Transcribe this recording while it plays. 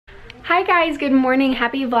Hi guys, good morning.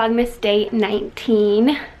 Happy Vlogmas day 19.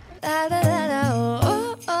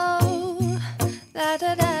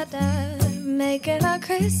 Making our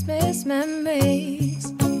Christmas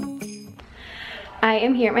memories. I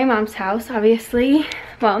am here at my mom's house, obviously.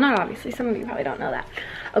 Well, not obviously, some of you probably don't know that.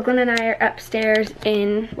 Oakland and I are upstairs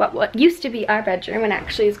in what used to be our bedroom and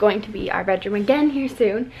actually is going to be our bedroom again here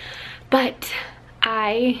soon. But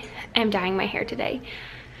I am dyeing my hair today.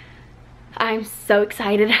 I'm so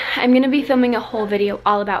excited. I'm gonna be filming a whole video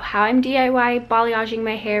all about how I'm DIY balayaging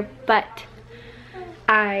my hair, but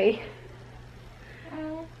I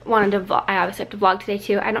wanted to vlog. I obviously have to vlog today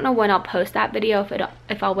too. I don't know when I'll post that video,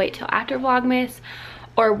 if I'll wait till after Vlogmas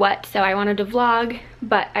or what. So I wanted to vlog,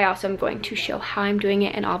 but I also am going to show how I'm doing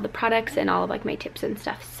it and all the products and all of like my tips and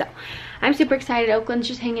stuff. So I'm super excited. Oakland's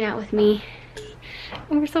just hanging out with me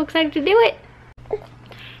and we're so excited to do it.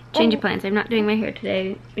 Change of plans. I'm not doing my hair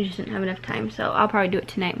today. We just didn't have enough time, so I'll probably do it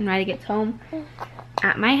tonight when Riley gets home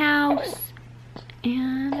at my house.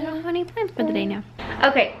 And I don't have any plans for the day now.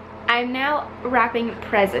 Okay, I'm now wrapping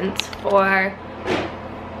presents for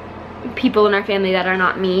people in our family that are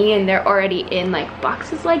not me, and they're already in like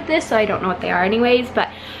boxes like this, so I don't know what they are anyways. But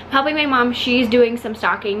I'm helping my mom. She's doing some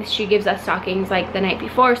stockings. She gives us stockings like the night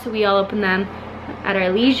before, so we all open them at our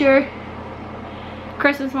leisure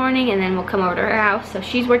Christmas morning, and then we'll come over to her house. So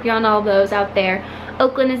she's working on all those out there.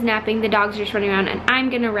 Oakland is napping, the dogs are just running around, and I'm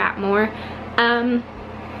gonna wrap more. I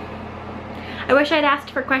wish I'd asked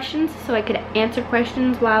for questions so I could answer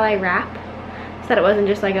questions while I wrap, so that it wasn't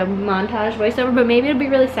just like a montage voiceover, but maybe it'll be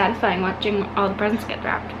really satisfying watching all the presents get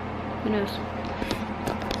wrapped. Who knows?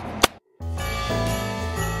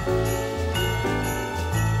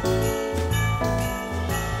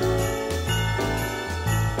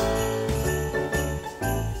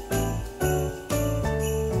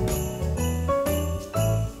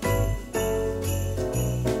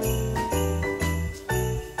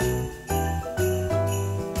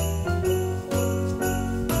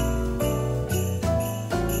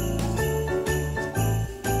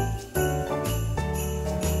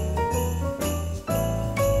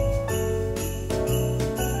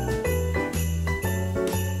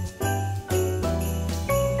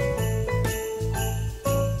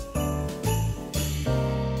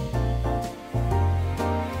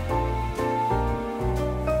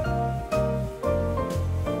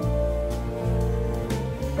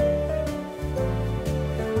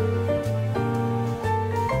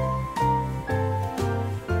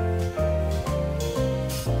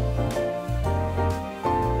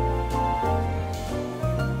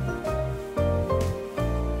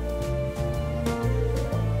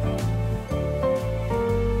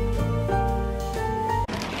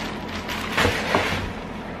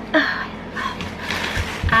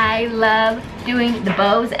 I love doing the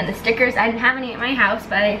bows and the stickers. I didn't have any at my house,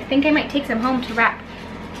 but I think I might take some home to wrap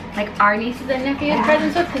like our nieces and nephews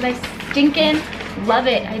presents with, because I stinking love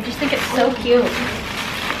it. I just think it's so cute.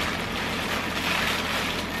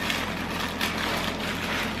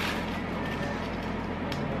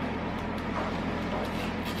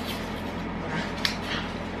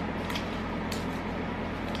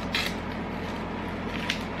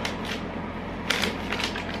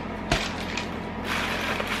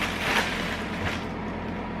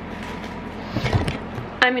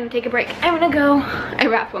 I'm gonna take a break. I'm gonna go. I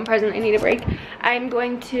wrapped one present. I need a break. I'm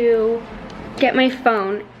going to get my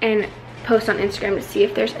phone and post on Instagram to see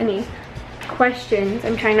if there's any questions.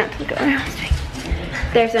 I'm trying not to look at what I was doing.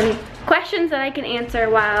 If there's any questions that I can answer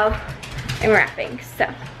while I'm wrapping. So,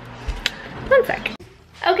 one sec.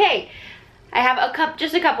 Okay, I have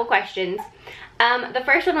just a couple questions. The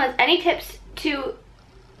first one was any tips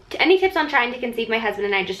on trying to conceive. My husband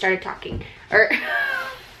and I just started talking, or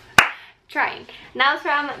trying. And that was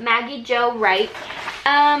from Maggie Jo Wright.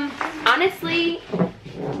 Honestly,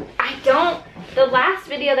 the last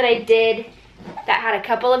video that I did that had a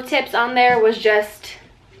couple of tips on there was just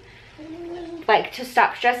like to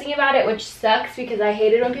stop stressing about it, which sucks because I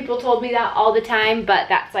hated when people told me that all the time, but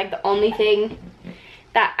that's like the only thing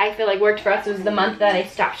that I feel like worked for us. Was the month that I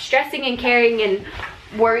stopped stressing and caring and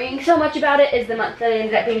worrying so much about it is the month that I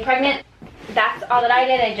ended up being pregnant. That's all that I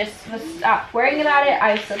did. I just stopped worrying about it.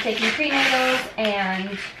 I was still taking prenatals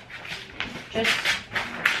and just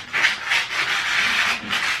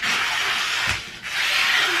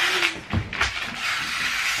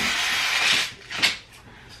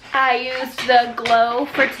I used the Glow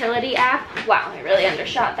Fertility app. Wow, I really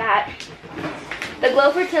undershot that. The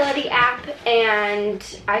Glow Fertility app, and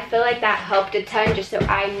I feel like that helped a ton just so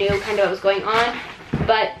I knew kind of what was going on.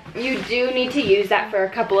 But you do need to use that for a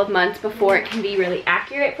couple of months before it can be really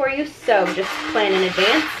accurate for you, so just plan in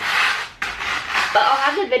advance. But I'll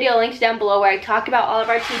have the video linked down below where I talk about all of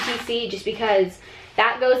our TTC, just because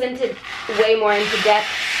that goes into way more into depth.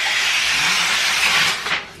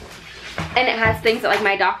 And it has things that like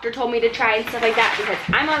my doctor told me to try and stuff like that, because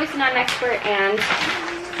I'm obviously not an expert and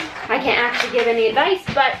I can't actually give any advice,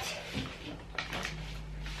 but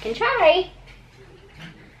I can try.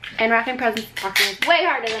 And wrapping presents is way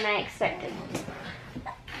harder than I expected.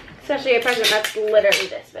 Especially a present that's literally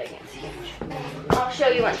this big. It's huge. I'll show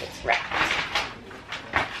you once it's wrapped.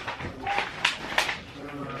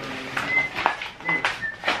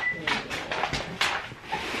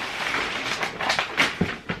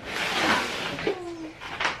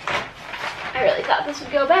 I really thought this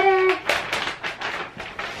would go better.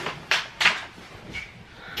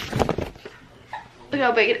 Look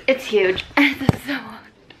how big it's huge. It's so hard.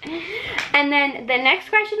 And then the next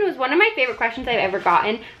question was one of my favorite questions I've ever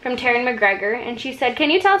gotten, from Taryn McGregor, and she said, can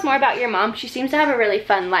you tell us more about your mom? She seems to have a really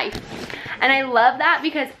fun life. And I love that,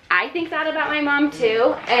 because I think that about my mom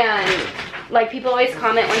too, and like people always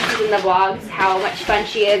comment when she's in the vlogs how much fun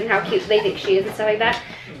she is and how cute they think she is and stuff like that.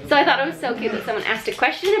 So I thought it was so cute that someone asked a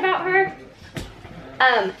question about her.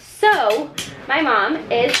 So my mom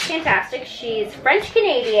is fantastic. She's French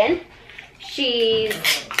Canadian. She's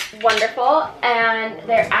wonderful, and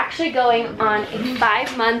they're actually going on a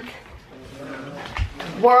 5-month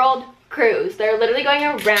world cruise. They're literally going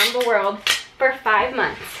around the world for 5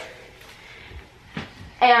 months.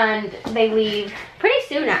 And they leave pretty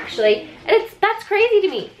soon, actually. And that's crazy to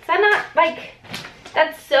me. Is that not, like,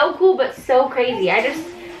 that's so cool, but so crazy. I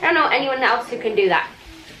don't know anyone else who can do that.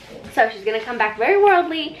 So she's gonna come back very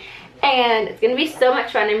worldly, and it's gonna be so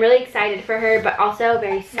much fun. I'm really excited for her, but also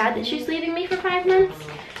very sad that she's leaving me for 5 months.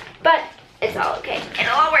 But it's all okay.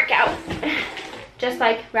 It'll all work out. Just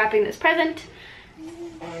like wrapping this present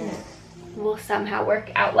will somehow work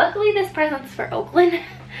out. Luckily, this present's for Oakland,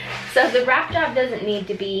 so the wrap job doesn't need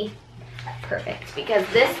to be perfect, because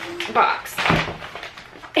this box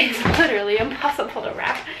is literally impossible to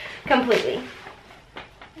wrap completely.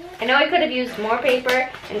 I know I could have used more paper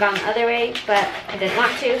and gone the other way, but I didn't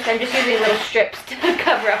want to, so I'm just using little strips to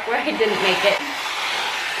cover up where I didn't make it.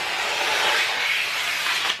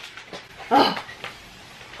 Oh.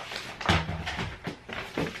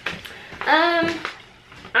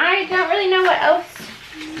 I don't really know what else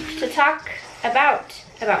to talk about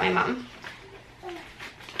my mom.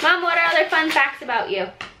 Mom, what are other fun facts about you?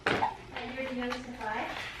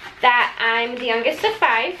 That I'm the youngest of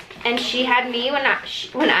 5, and she had me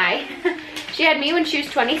she had me when she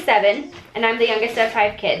was 27, and I'm the youngest of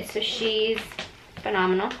 5 kids, so she's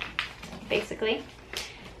phenomenal, basically,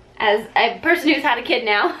 as a person who's had a kid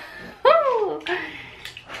now.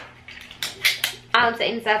 All I'm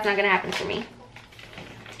saying is that's not gonna happen for me.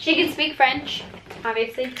 She can speak French,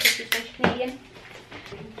 obviously, because she's French Canadian.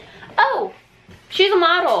 Oh, she's a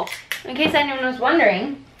model, in case anyone was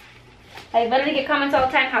wondering. I literally get comments all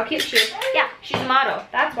the time how cute she is. Yeah, she's a model.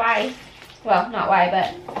 That's why. Well, not why,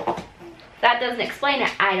 but that doesn't explain it.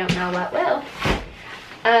 I don't know what will.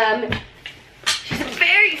 She's a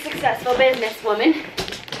very successful businesswoman.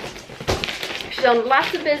 She's owned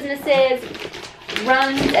lots of businesses,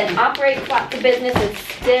 runs and operates lots of businesses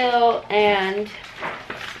still, and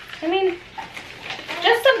I mean,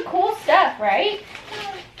 just some cool stuff, right?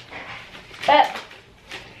 But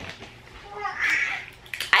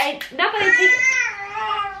not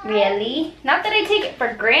that I take it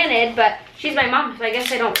for granted, but she's my mom, so I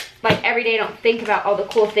guess I don't, like, every day I don't think about all the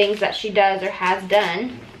cool things that she does or has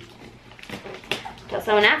done. Until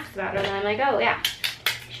someone asks about her, then I'm like, oh yeah,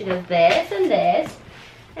 she does this and this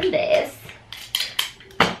and this.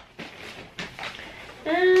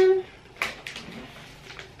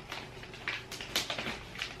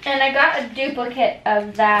 And I got a duplicate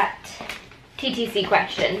of that TTC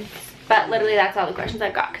question. But literally that's all the questions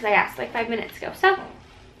I've got, because I asked like 5 minutes ago. So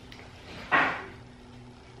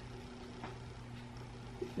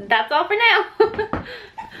that's all for now.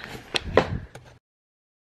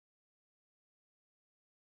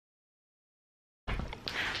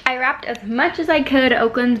 I wrapped as much as I could.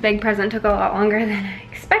 Oakland's big present took a lot longer than I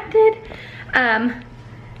expected.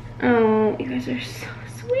 Oh, you guys are so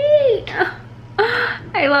sweet.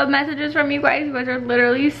 I love messages from you guys. You guys are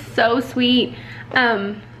literally so sweet.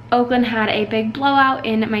 Oakland had a big blowout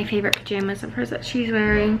in my favorite pajamas of hers that she's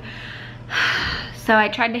wearing. So I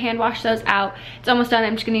tried to hand wash those out. It's almost done.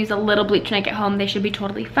 I'm just gonna use a little bleach when I get home. They should be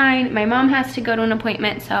totally fine. My mom has to go to an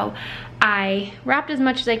appointment, so I wrapped as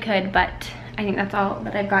much as I could, but I think that's all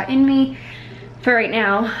that I've got in me for right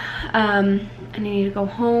now. And I need to go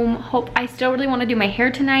home. I still really want to do my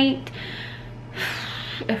hair tonight.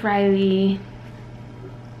 If Riley,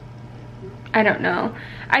 I don't know.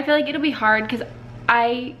 I feel like it'll be hard because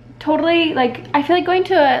I totally, like, I feel like going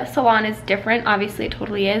to a salon is different. Obviously it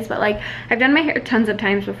totally is, but like I've done my hair tons of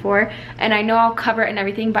times before and I know I'll cover it and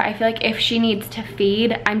everything, but I feel like if she needs to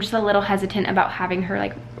feed, I'm just a little hesitant about having her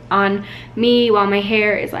like on me while my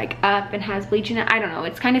hair is like up and has bleach in it. I don't know,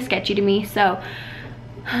 it's kind of sketchy to me, so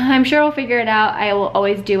I'm sure we'll figure it out. I will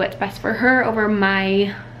always do what's best for her over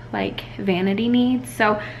my like vanity needs,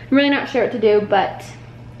 so I'm really not sure what to do, but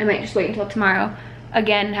I might just wait until tomorrow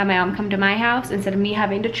again and have my mom come to my house instead of me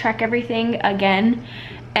having to trek everything again,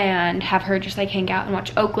 and have her just like hang out and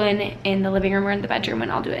watch Oakland in the living room or in the bedroom,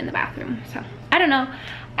 and I'll do it in the bathroom. So I don't know,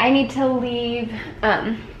 I need to leave,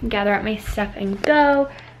 gather up my stuff and go.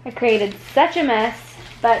 I created such a mess,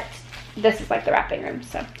 but this is like the wrapping room,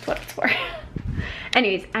 so that's what it's for.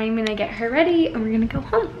 Anyways, I'm gonna get her ready and we're gonna go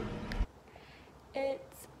home.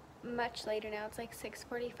 It's much later now, it's like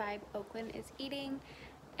 6:45. Oakland is eating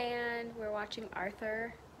and we're watching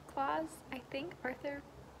Arthur Claus, I think. Arthur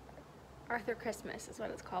Christmas is what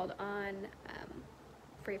it's called on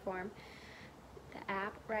Freeform, the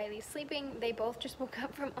app. Riley's sleeping. They both just woke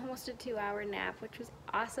up from almost a 2-hour nap, which was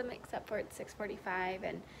awesome, except for it's 6:45,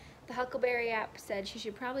 and the Huckleberry app said she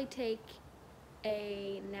should probably take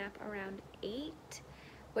a nap around 8,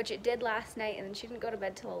 which it did last night, and then she didn't go to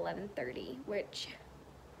bed till 11:30, which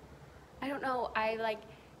I don't know.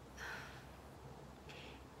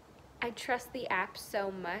 I trust the app so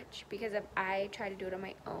much, because if I try to do it on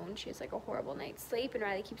my own, she has like a horrible night's sleep, and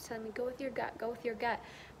Riley keeps telling me, go with your gut, go with your gut.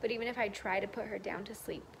 But even if I try to put her down to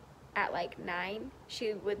sleep at like 9,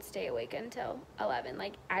 she would stay awake until 11.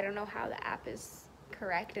 Like, I don't know how the app is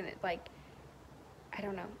correct, and it like, I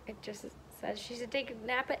don't know, it just says she should take a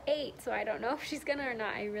nap at 8, so I don't know if she's gonna or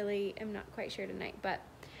not. I really am not quite sure tonight, but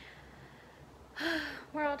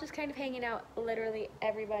we're all just kind of hanging out. Literally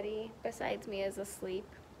everybody besides me is asleep.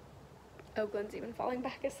 Oakland's even falling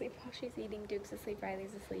back asleep while she's eating. Duke's asleep,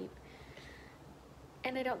 Riley's asleep.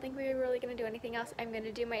 And I don't think we're really going to do anything else. I'm going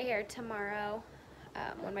to do my hair tomorrow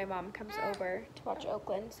when my mom comes over to watch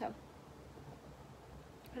Oakland. So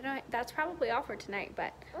I don't know, that's probably all for tonight,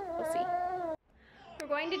 but we'll see. We're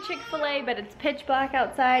going to Chick-fil-A, but it's pitch black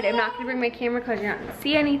outside. I'm not going to bring my camera because you're not going to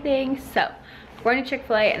see anything. So we're going to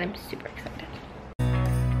Chick-fil-A and I'm super excited.